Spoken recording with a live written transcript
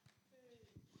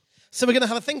So we're going to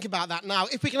have a think about that now.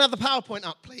 If we can have the PowerPoint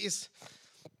up, please.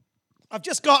 I've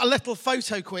just got a little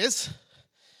photo quiz,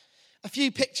 a few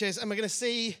pictures, and we're going to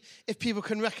see if people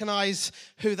can recognize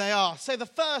who they are. So the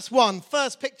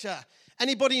first picture.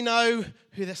 Anybody know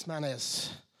who this man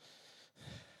is?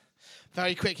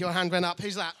 Very quick, your hand went up.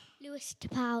 Who's that? Lewis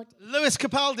Capaldi. Lewis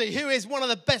Capaldi, who is one of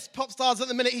the best pop stars at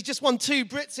the minute. He just won 2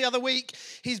 Brits the other week.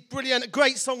 He's brilliant, a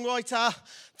great songwriter,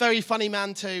 very funny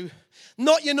man too.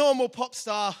 Not your normal pop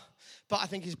star, but I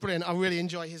think he's brilliant. I really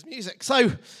enjoy his music.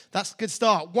 So that's a good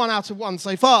start. 1 out of 1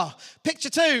 so far. Picture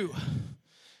 2.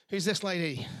 Who's this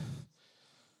lady?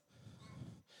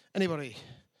 Anybody?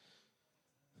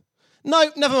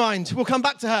 No, never mind. We'll come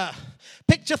back to her.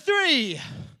 Picture 3.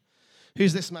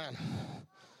 Who's this man?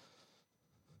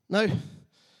 No?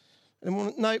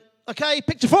 Anyone? No? Okay,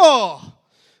 picture 4.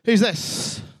 Who's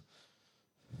this?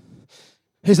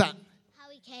 Who's that?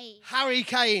 Harry Kane. Harry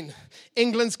Kane,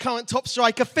 England's current top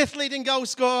striker, 5th leading goal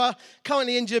scorer,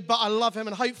 currently injured, but I love him,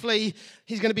 and hopefully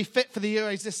he's going to be fit for the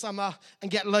Euros this summer and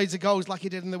get loads of goals like he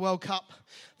did in the World Cup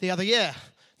the other year.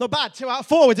 Not bad, 2 out of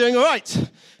 4, we're doing all right.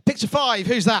 Picture 5,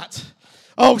 who's that?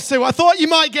 Oh, Sue, I thought you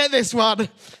might get this one.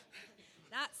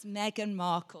 That's Meghan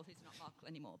Markle, who's not Markle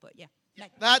anymore, but yeah.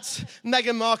 That's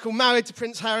Meghan Markle, married to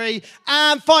Prince Harry.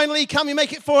 And finally, can we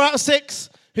make it 4 out of 6?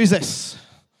 Who's this?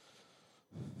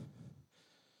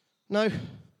 No?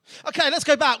 Okay, let's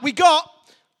go back. We got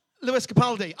Lewis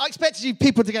Capaldi. I expected you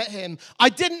people to get him. I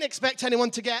didn't expect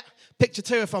anyone to get picture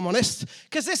 2, if I'm honest,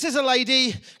 because this is a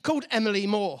lady called Emily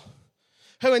Moore,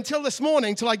 who until this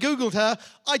morning, till I Googled her,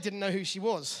 I didn't know who she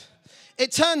was.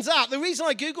 It turns out the reason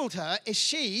I Googled her is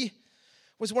she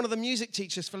was one of the music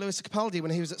teachers for Lewis Capaldi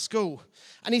when he was at school.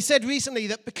 And he said recently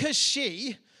that because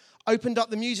she opened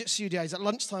up the music studios at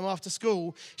lunchtime after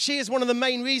school, she is one of the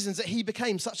main reasons that he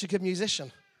became such a good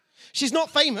musician. She's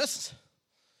not famous.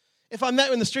 If I met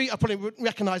her in the street, I probably wouldn't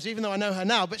recognize her, even though I know her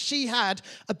now. But she had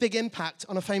a big impact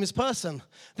on a famous person.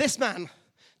 This man,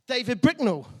 David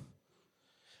Bricknell,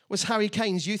 was Harry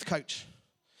Kane's youth coach.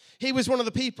 He was one of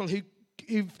the people who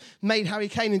made Harry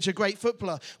Kane into a great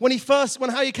footballer. When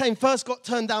Harry Kane first got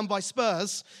turned down by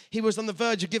Spurs, he was on the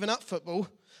verge of giving up football.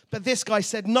 But this guy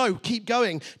said, no, keep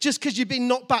going. Just because you've been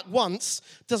knocked back once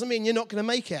doesn't mean you're not going to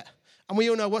make it. And we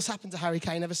all know what's happened to Harry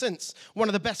Kane ever since. One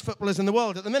of the best footballers in the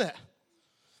world at the minute.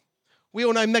 We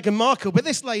all know Meghan Markle, but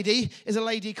this lady is a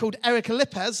lady called Erica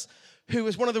Lipez, who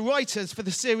was one of the writers for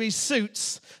the series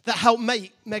Suits that helped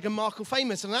make Meghan Markle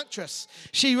famous as an actress.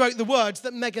 She wrote the words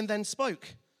that Meghan then spoke.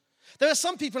 There are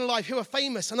some people in life who are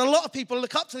famous, and a lot of people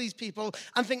look up to these people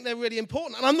and think they're really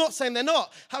important. And I'm not saying they're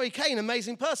not. Harry Kane,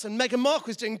 amazing person. Meghan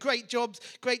Markle is doing great jobs,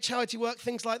 great charity work,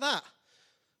 things like that.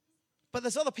 But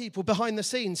there's other people behind the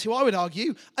scenes who I would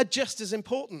argue are just as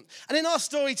important. And in our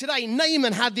story today,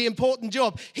 Naaman had the important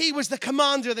job. He was the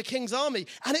commander of the king's army,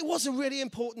 and it was a really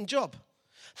important job.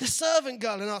 The servant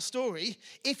girl in our story,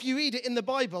 if you read it in the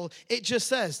Bible, it just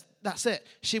says, that's it.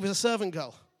 She was a servant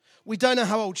girl. We don't know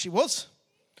how old she was.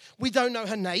 We don't know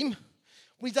her name.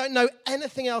 We don't know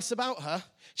anything else about her.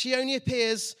 She only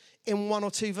appears in 1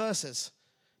 or 2 verses,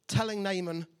 telling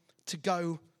Naaman to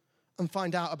go and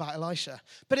find out about Elisha.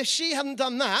 But if she hadn't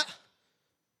done that,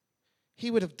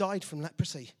 he would have died from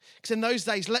leprosy. Because in those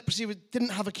days, leprosy didn't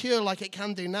have a cure like it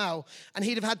can do now. And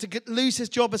he'd have had to lose his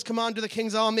job as commander of the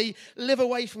king's army, live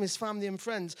away from his family and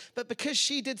friends. But because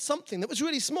she did something that was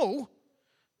really small,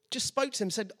 just spoke to him,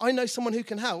 said, I know someone who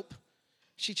can help,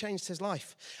 she changed his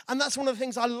life. And that's one of the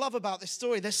things I love about this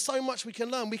story. There's so much we can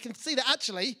learn. We can see that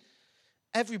actually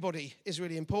everybody is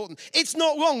really important. It's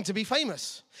not wrong to be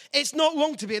famous. It's not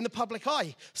wrong to be in the public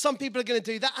eye. Some people are going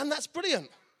to do that, and that's brilliant.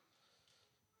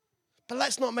 But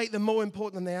let's not make them more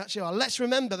important than they actually are. Let's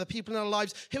remember the people in our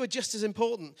lives who are just as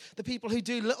important, the people who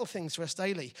do little things for us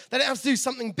daily. They don't have to do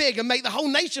something big and make the whole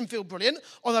nation feel brilliant,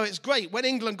 although it's great. When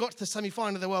England got to the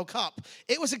semi-final of the World Cup,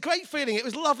 it was a great feeling. It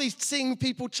was lovely seeing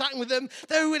people, chatting with them.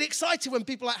 They were really excited when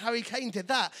people like Harry Kane did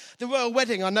that. The royal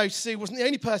wedding, I know Sue wasn't the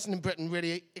only person in Britain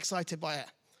really excited by it.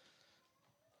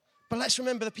 But let's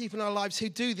remember the people in our lives who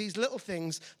do these little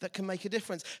things that can make a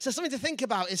difference. So something to think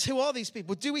about is, who are these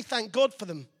people? Do we thank God for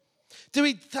them? Do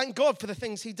we thank God for the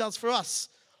things he does for us,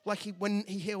 like when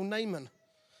he healed Naaman?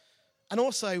 And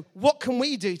also, what can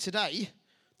we do today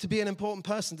to be an important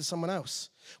person to someone else?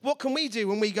 What can we do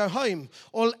when we go home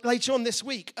or later on this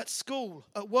week at school,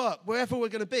 at work, wherever we're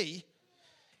going to be?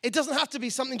 It doesn't have to be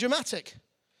something dramatic.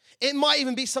 It might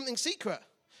even be something secret.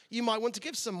 You might want to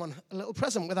give someone a little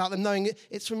present without them knowing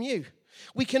it's from you.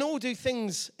 We can all do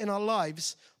things in our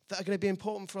lives that are going to be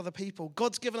important for other people.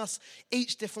 God's given us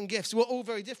each different gifts. We're all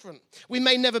very different. We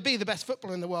may never be the best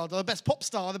footballer in the world or the best pop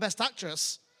star or the best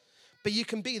actress, but you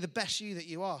can be the best you that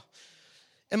you are.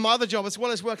 In my other job, as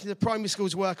well as working as a primary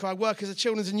schools worker, I work as a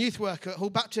children's and youth worker at Hull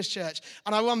Baptist Church,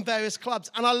 and I run various clubs,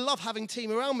 and I love having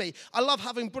team around me. I love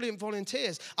having brilliant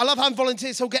volunteers. I love having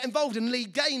volunteers who'll get involved and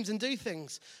lead games and do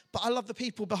things. But I love the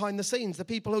people behind the scenes, the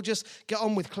people who'll just get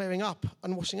on with clearing up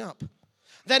and washing up.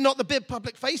 They're not the big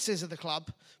public faces of the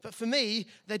club, but for me,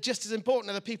 they're just as important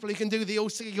as the people who can do the all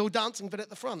singing, all dancing bit at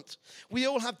the front. We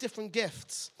all have different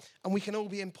gifts, and we can all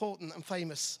be important and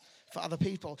famous for other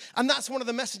people. And that's one of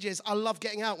the messages I love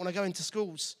getting out when I go into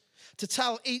schools, to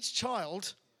tell each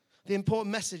child the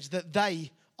important message that they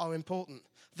are important,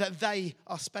 that they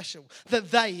are special,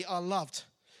 that they are loved.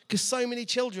 Because so many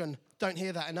children don't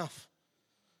hear that enough.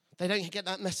 They don't get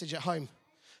that message at home.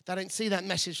 They don't see that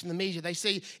message from the media. They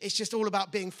see it's just all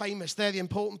about being famous. They're the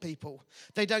important people.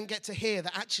 They don't get to hear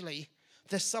that actually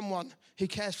there's someone who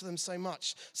cares for them so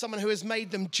much, someone who has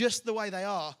made them just the way they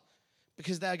are,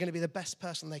 because they're going to be the best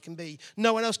person they can be.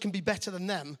 No one else can be better than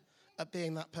them at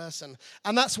being that person.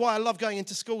 And that's why I love going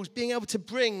into schools, being able to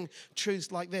bring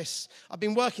truths like this. I've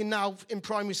been working now in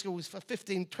primary schools for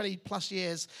 15, 20 plus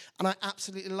years, and I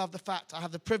absolutely love the fact I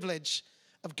have the privilege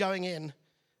of going in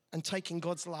and taking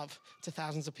God's love to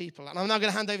thousands of people. And I'm now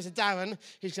going to hand over to Darren,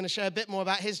 who's going to share a bit more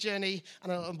about his journey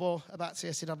and a little more about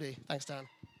CSCW. Thanks, Darren.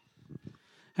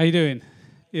 How you doing?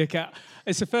 Yeah, okay.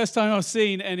 It's the first time I've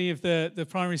seen any of the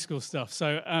primary school stuff,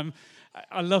 so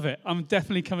I love it. I'm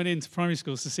definitely coming into primary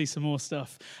schools to see some more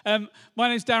stuff. My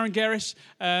name's Darren Gerrish.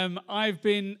 I've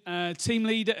been team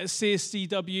leader at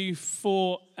CSCW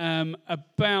for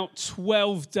about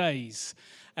 12 days.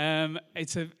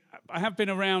 I have been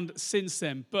around since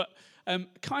then, but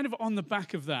kind of on the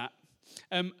back of that,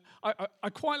 I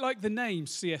quite like the name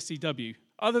CSCW,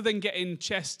 other than getting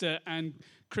Chester and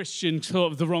Christian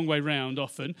sort of the wrong way round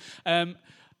often.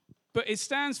 But it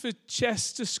stands for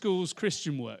Chester Schools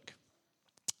Christian Work.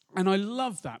 And I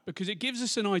love that because it gives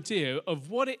us an idea of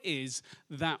what it is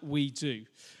that we do.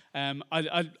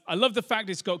 I love the fact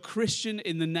it's got Christian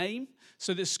in the name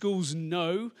so that schools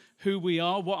know who we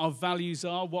are, what our values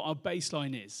are, what our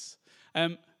baseline is.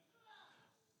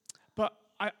 But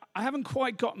I haven't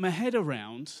quite got my head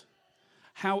around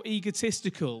how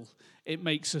egotistical it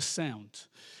makes us sound.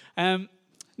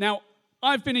 Now,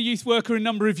 I've been a youth worker a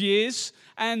number of years,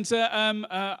 and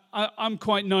I'm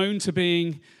quite known to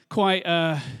being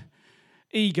quite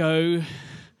ego,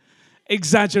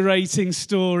 exaggerating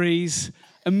stories.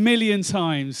 A million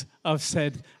times I've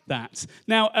said that.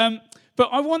 Now, but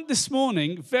I want this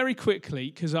morning, very quickly,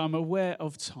 because I'm aware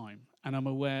of time, and I'm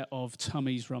aware of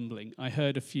tummies rumbling. I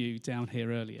heard a few down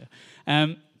here earlier.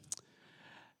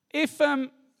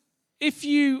 If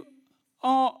you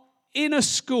are in a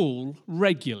school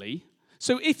regularly,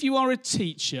 so if you are a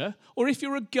teacher, or if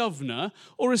you're a governor,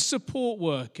 or a support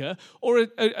worker, or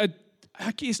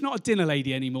it's not a dinner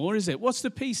lady anymore, is it? What's the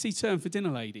PC term for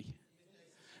dinner lady?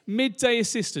 Midday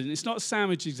assistant. It's not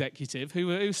sandwich executive.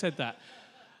 Who said that?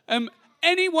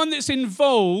 Anyone that's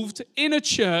involved in a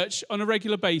church on a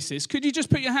regular basis, could you just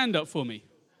put your hand up for me?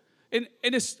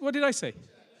 What did I say?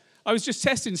 I was just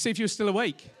testing to see if you were still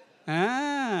awake.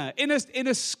 In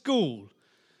a school.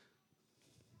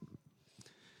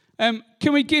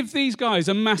 Can we give these guys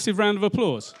a massive round of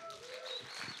applause?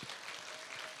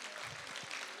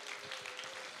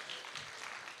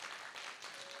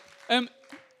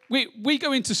 We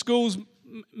go into schools,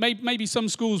 maybe some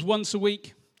schools once a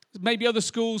week, maybe other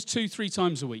schools 2-3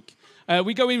 times a week.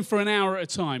 We go in for an hour at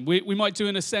a time. We might do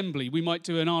an assembly. We might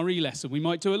do an RE lesson. We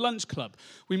might do a lunch club.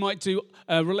 We might do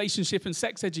relationship and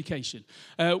sex education.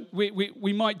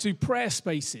 We might do prayer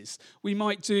spaces. We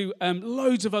might do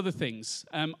loads of other things.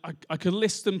 I could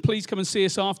list them. Please come and see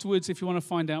us afterwards if you want to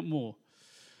find out more.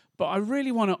 But I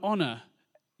really want to honour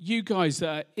you guys that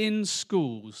are in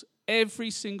schools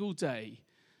every single day,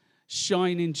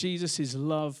 shining Jesus'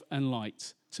 love and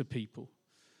light to people,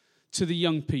 to the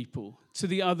young people, to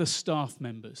the other staff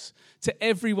members, to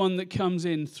everyone that comes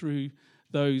in through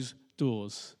those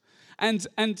doors. And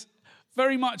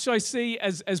very much I see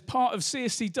as part of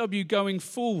CSCW going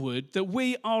forward that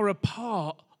we are a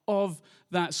part of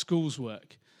that school's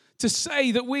work. To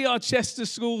say that we are Chester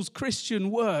Schools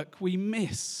Christian Work, we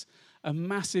miss a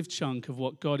massive chunk of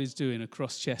what God is doing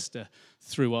across Chester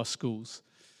through our schools.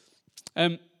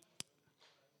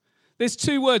 There's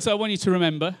 2 words I want you to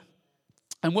remember.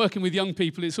 And working with young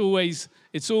people, it's always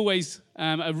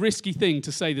a risky thing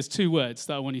to say. There's 2 words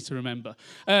that I want you to remember.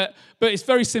 But it's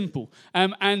very simple.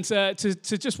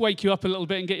 To just wake you up a little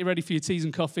bit and get you ready for your teas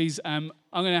and coffees, I'm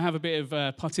going to have a bit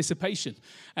of participation.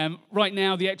 Right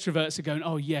now, the extroverts are going,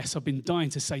 oh, yes, I've been dying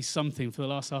to say something for the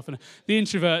last half an hour. The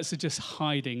introverts are just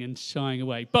hiding and shying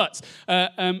away. But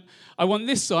I want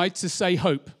this side to say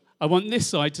hope. I want this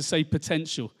side to say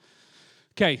potential.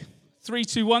 Okay, 3,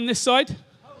 2, 1, this side.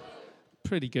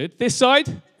 Pretty good. This side?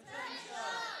 Potential.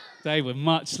 They were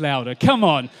much louder. Come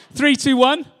on. 3, 2,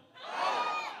 1.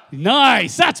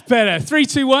 Nice. That's better. 3,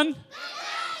 2, 1.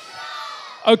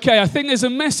 Okay, I think there's a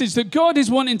message that God is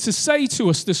wanting to say to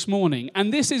us this morning,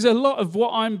 and this is a lot of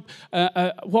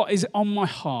what is on my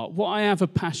heart, what I have a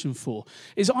passion for,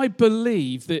 is I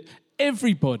believe that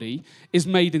everybody is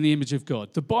made in the image of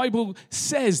God. The Bible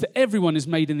says that everyone is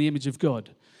made in the image of God.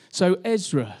 So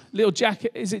Ezra, little Jack,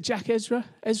 is it Jack Ezra?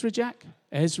 Ezra Jack?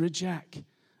 Ezra Jack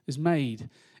is made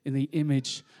in the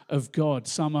image of God.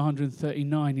 Psalm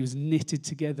 139, he was knitted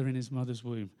together in his mother's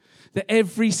womb. That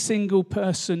every single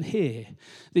person here,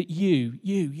 that you,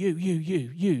 even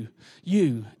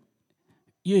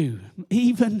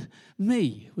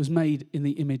me, was made in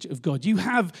the image of God. You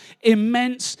have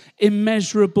immense,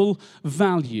 immeasurable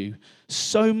value.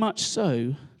 So much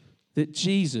so that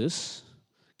Jesus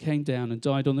came down and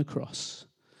died on the cross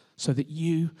so that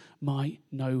you might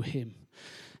know him.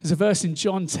 There's a verse in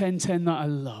John 10:10 that I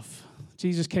love.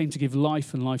 Jesus came to give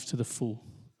life and life to the full.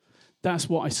 That's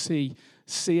what I see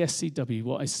CSCW,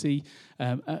 what I see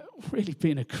really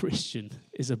being a Christian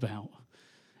is about.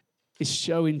 It's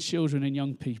showing children and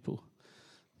young people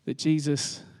that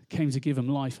Jesus came to give them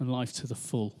life and life to the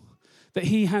full. That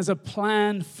he has a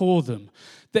plan for them.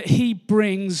 That he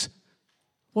brings,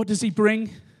 what does he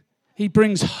bring? He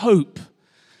brings hope.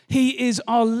 He is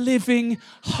our living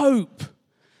hope.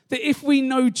 That if we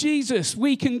know Jesus,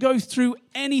 we can go through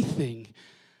anything,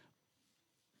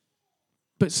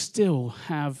 but still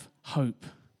have hope.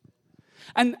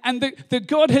 And that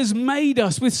God has made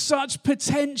us with such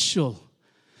potential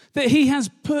that he has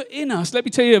put in us. Let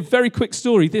me tell you a very quick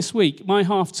story. This week, my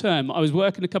half term, I was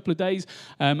working a couple of days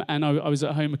and I was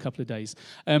at home a couple of days.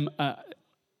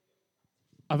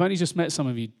 I've only just met some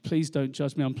of you. Please don't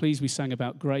judge me. I'm pleased we sang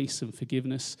about grace and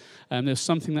forgiveness. There's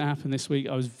something that happened this week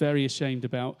I was very ashamed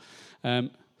about. I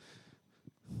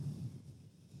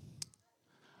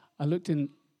looked in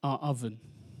our oven.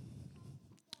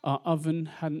 Our oven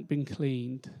hadn't been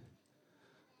cleaned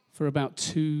for about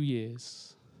 2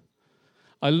 years.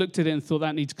 I looked at it and thought,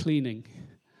 that needs cleaning.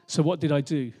 So what did I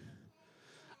do?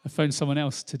 I phoned someone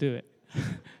else to do it.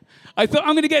 I thought,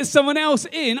 I'm going to get someone else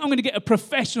in. I'm going to get a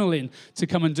professional in to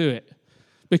come and do it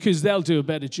because they'll do a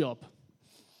better job.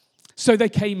 So they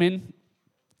came in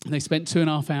and they spent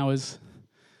 2.5 hours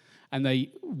and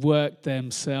they worked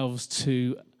themselves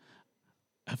to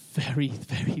a very,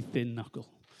 very thin knuckle.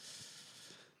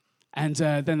 And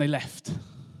then they left.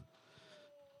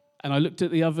 And I looked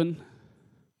at the oven.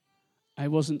 It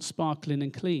wasn't sparkling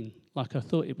and clean like I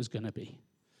thought it was going to be.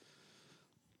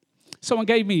 Someone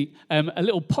gave me a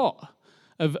little pot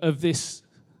of this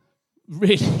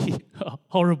really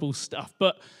horrible stuff.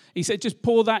 But he said, just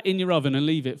pour that in your oven and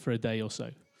leave it for a day or so.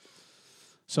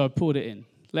 So I poured it in,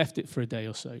 left it for a day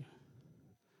or so.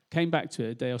 Came back to it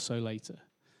a day or so later.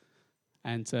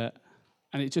 And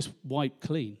it just wiped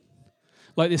clean.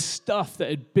 Like this stuff that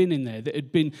had been in there, that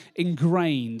had been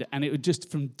ingrained, and it would just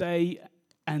from day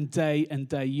and day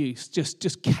use,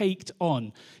 just caked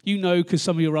on. You know, because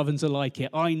some of your ovens are like it.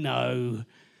 I know.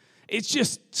 It's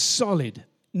just solid.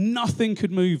 Nothing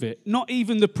could move it. Not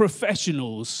even the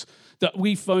professionals that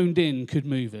we phoned in could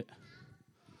move it.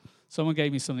 Someone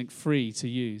gave me something free to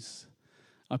use.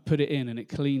 I put it in and it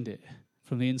cleaned it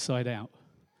from the inside out.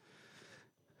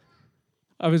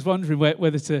 I was wondering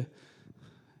whether to,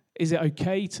 is it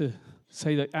okay to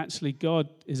say that actually God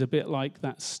is a bit like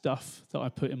that stuff that I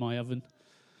put in my oven?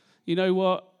 You know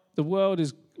what? The world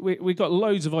is, we've got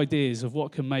loads of ideas of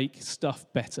what can make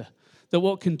stuff better, that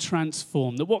what can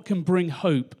transform, that what can bring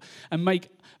hope and make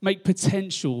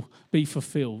potential be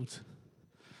fulfilled.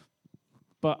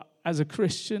 But as a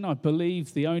Christian, I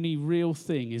believe the only real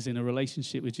thing is in a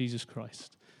relationship with Jesus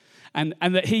Christ. And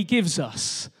that he gives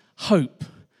us hope.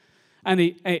 And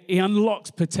he unlocks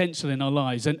potential in our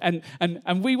lives.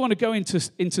 And we want to go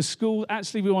into school.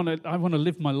 Actually, I want to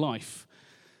live my life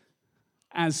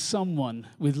as someone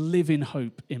with living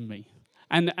hope in me.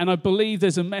 And I believe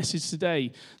there's a message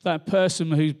today, that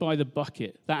person who's by the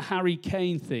bucket, that Harry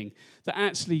Kane thing, that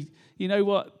actually, you know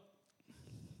what?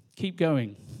 Keep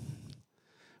going.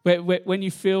 When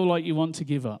you feel like you want to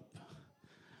give up,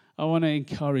 I want to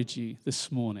encourage you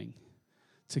this morning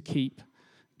to keep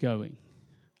going.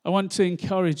 I want to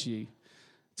encourage you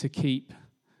to keep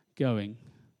going.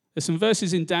 There's some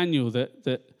verses in Daniel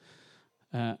that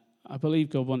I believe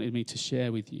God wanted me to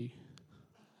share with you.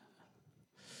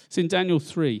 It's in Daniel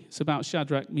 3. It's about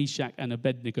Shadrach, Meshach, and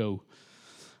Abednego.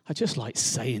 I just like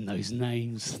saying those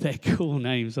names. They're cool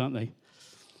names, aren't they?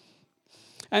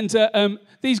 And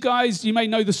these guys, you may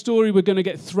know the story, were going to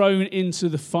get thrown into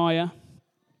the fire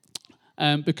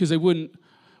because they wouldn't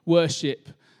worship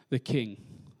the king,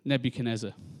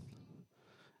 Nebuchadnezzar.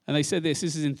 And they said this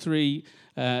is in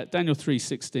Daniel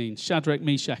 3:16. Shadrach,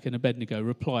 Meshach, and Abednego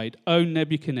replied, "O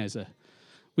Nebuchadnezzar,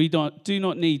 we do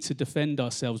not need to defend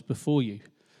ourselves before you.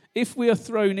 If we are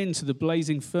thrown into the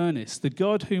blazing furnace, the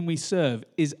God whom we serve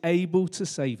is able to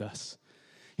save us.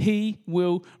 He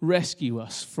will rescue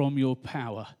us from your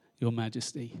power, your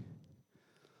majesty."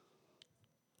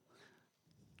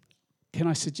 Can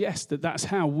I suggest that that's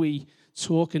how we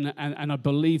talk, and I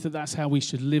believe that that's how we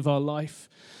should live our life?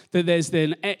 That there's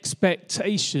then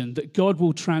expectation that God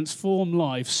will transform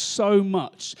lives so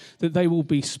much that they will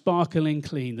be sparkling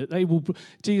clean, that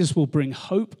Jesus will bring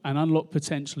hope and unlock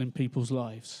potential in people's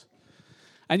lives.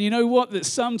 And you know what? That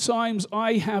sometimes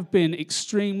I have been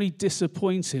extremely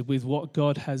disappointed with what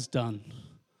God has done.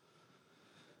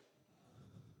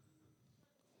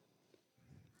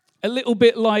 A little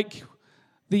bit like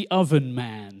the oven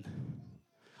man.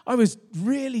 I was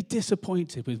really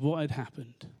disappointed with what had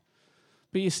happened.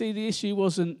 But you see, the issue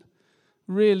wasn't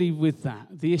really with that.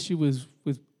 The issue was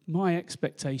with my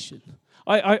expectation.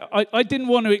 I didn't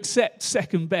want to accept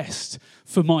second best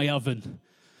for my oven.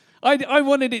 I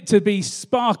wanted it to be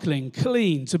sparkling,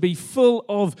 clean, to be full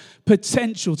of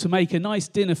potential to make a nice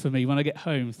dinner for me when I get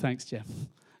home. Thanks, Jeff.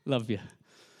 Love you.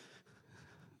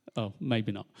 Oh,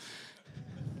 maybe not.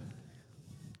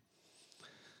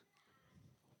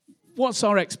 What's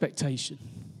our expectation?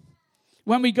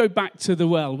 When we go back to the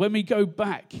well, when we're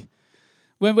dunked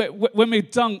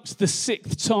the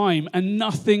 6th time and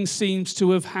nothing seems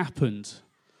to have happened.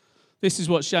 This is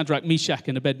what Shadrach, Meshach,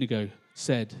 and Abednego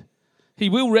said. He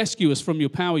will rescue us from your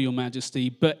power, your majesty,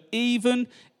 but even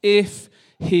if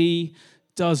he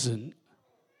doesn't,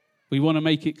 we want to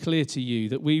make it clear to you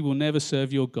that we will never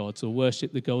serve your gods or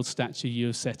worship the gold statue you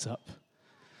have set up.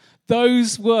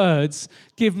 Those words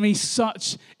give me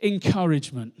such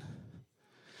encouragement.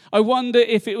 I wonder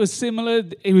if it was similar,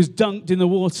 it was dunked in the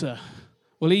water.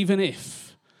 Well, even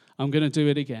if, I'm going to do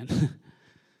it again.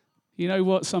 You know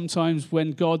what? Sometimes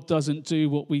when God doesn't do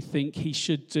what we think he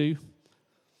should do,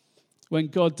 when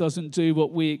God doesn't do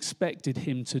what we expected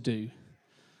him to do,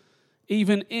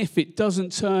 even if it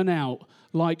doesn't turn out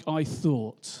like I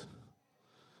thought,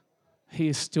 he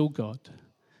is still God.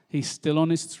 He's still on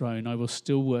his throne. I will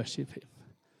still worship him.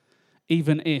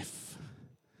 Even if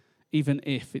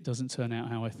it doesn't turn out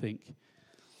how I think.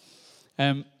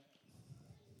 Can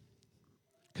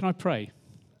I pray?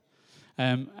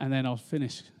 And then I'll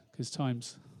finish because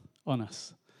time's on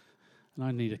us. And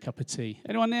I need a cup of tea.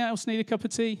 Anyone else need a cup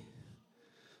of tea?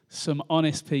 Some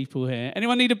honest people here.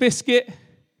 Anyone need a biscuit?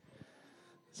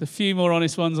 There's a few more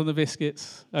honest ones on the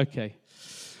biscuits. Okay.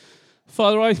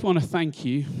 Father, I want to thank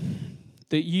you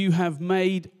that you have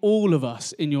made all of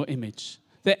us in your image.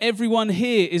 That everyone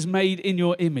here is made in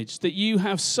your image. That you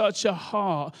have such a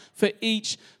heart for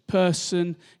each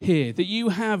person here. That you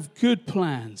have good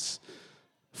plans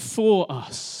for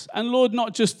us. And Lord,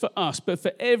 not just for us, but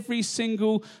for every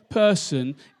single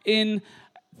person in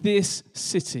this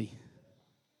city.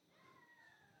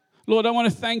 Lord, I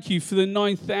want to thank you for the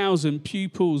 9,000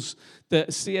 pupils that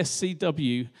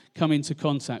CSCW come into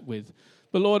contact with.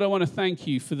 But Lord, I want to thank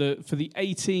you for the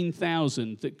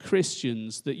 18,000 that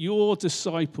Christians, that your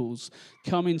disciples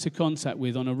come into contact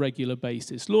with on a regular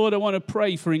basis. Lord, I want to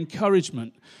pray for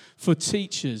encouragement for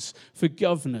teachers, for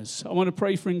governors. I want to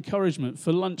pray for encouragement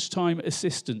for lunchtime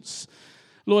assistants.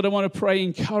 Lord, I want to pray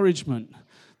encouragement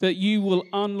that you will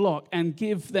unlock and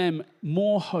give them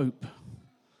more hope.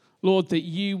 Lord, that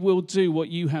you will do what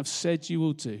you have said you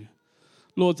will do.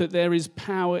 Lord, that there is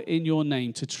power in your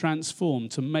name to transform,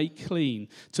 to make clean,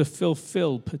 to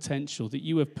fulfill potential that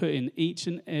you have put in each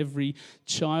and every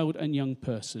child and young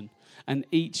person and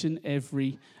each and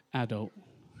every adult.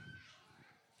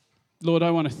 Lord,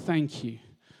 I want to thank you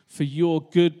for your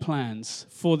good plans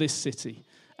for this city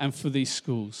and for these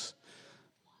schools,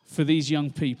 for these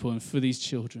young people and for these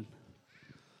children.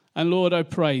 And Lord, I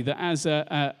pray that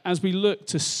as we look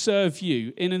to serve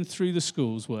you in and through the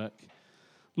schools work,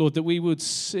 Lord, that we would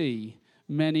see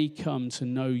many come to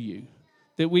know you,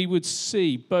 that we would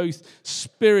see both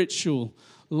spiritual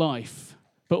life,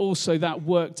 but also that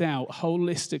worked out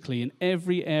holistically in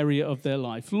every area of their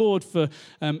life. Lord, for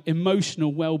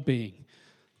emotional well-being,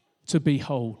 to be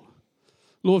whole.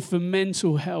 Lord, for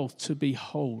mental health to be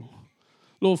whole.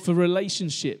 Lord, for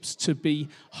relationships to be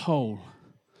whole.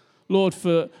 Lord,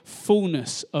 for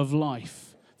fullness of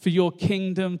life, for your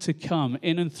kingdom to come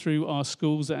in and through our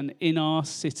schools and in our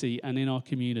city and in our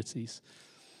communities.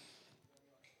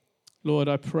 Lord,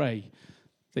 I pray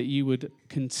that you would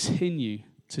continue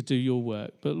to do your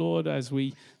work. But Lord, as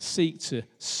we seek to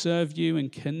serve you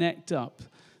and connect up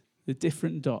the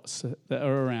different dots that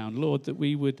are around, Lord, that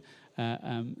we would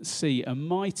see a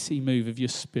mighty move of your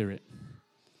Spirit.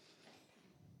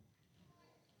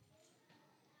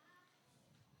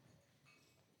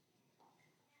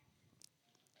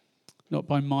 Not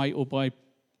by might or by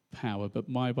power,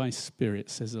 but by my Spirit,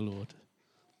 says the Lord.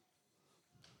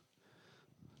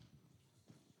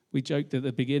 We joked at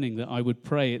the beginning that I would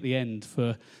pray at the end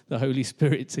for the Holy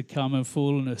Spirit to come and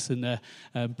fall on us and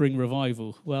bring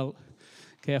revival. Well,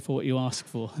 careful what you ask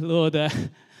for. Lord,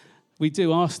 we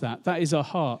do ask that. That is our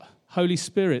heart. Holy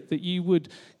Spirit, that you would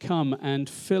come and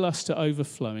fill us to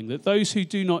overflowing, that those who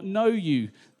do not know you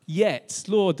yet,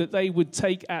 Lord, that they would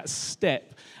take a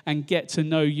step and get to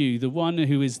know you, the one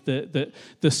who is the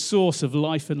source of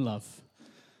life and love.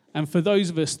 And for those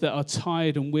of us that are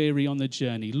tired and weary on the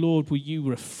journey, Lord, will you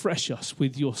refresh us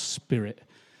with your Spirit?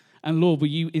 And Lord, will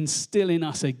you instill in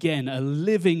us again a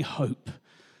living hope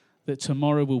that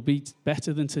tomorrow will be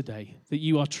better than today, that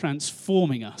you are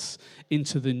transforming us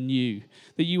into the new,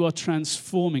 that you are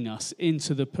transforming us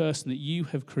into the person that you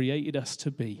have created us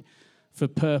to be, for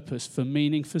purpose, for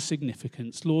meaning, for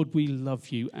significance. Lord, we love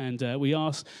you, and we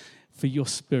ask for your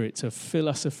Spirit to fill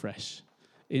us afresh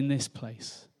in this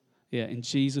place. Yeah, in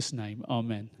Jesus' name,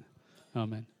 amen.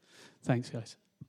 Amen. Thanks, guys.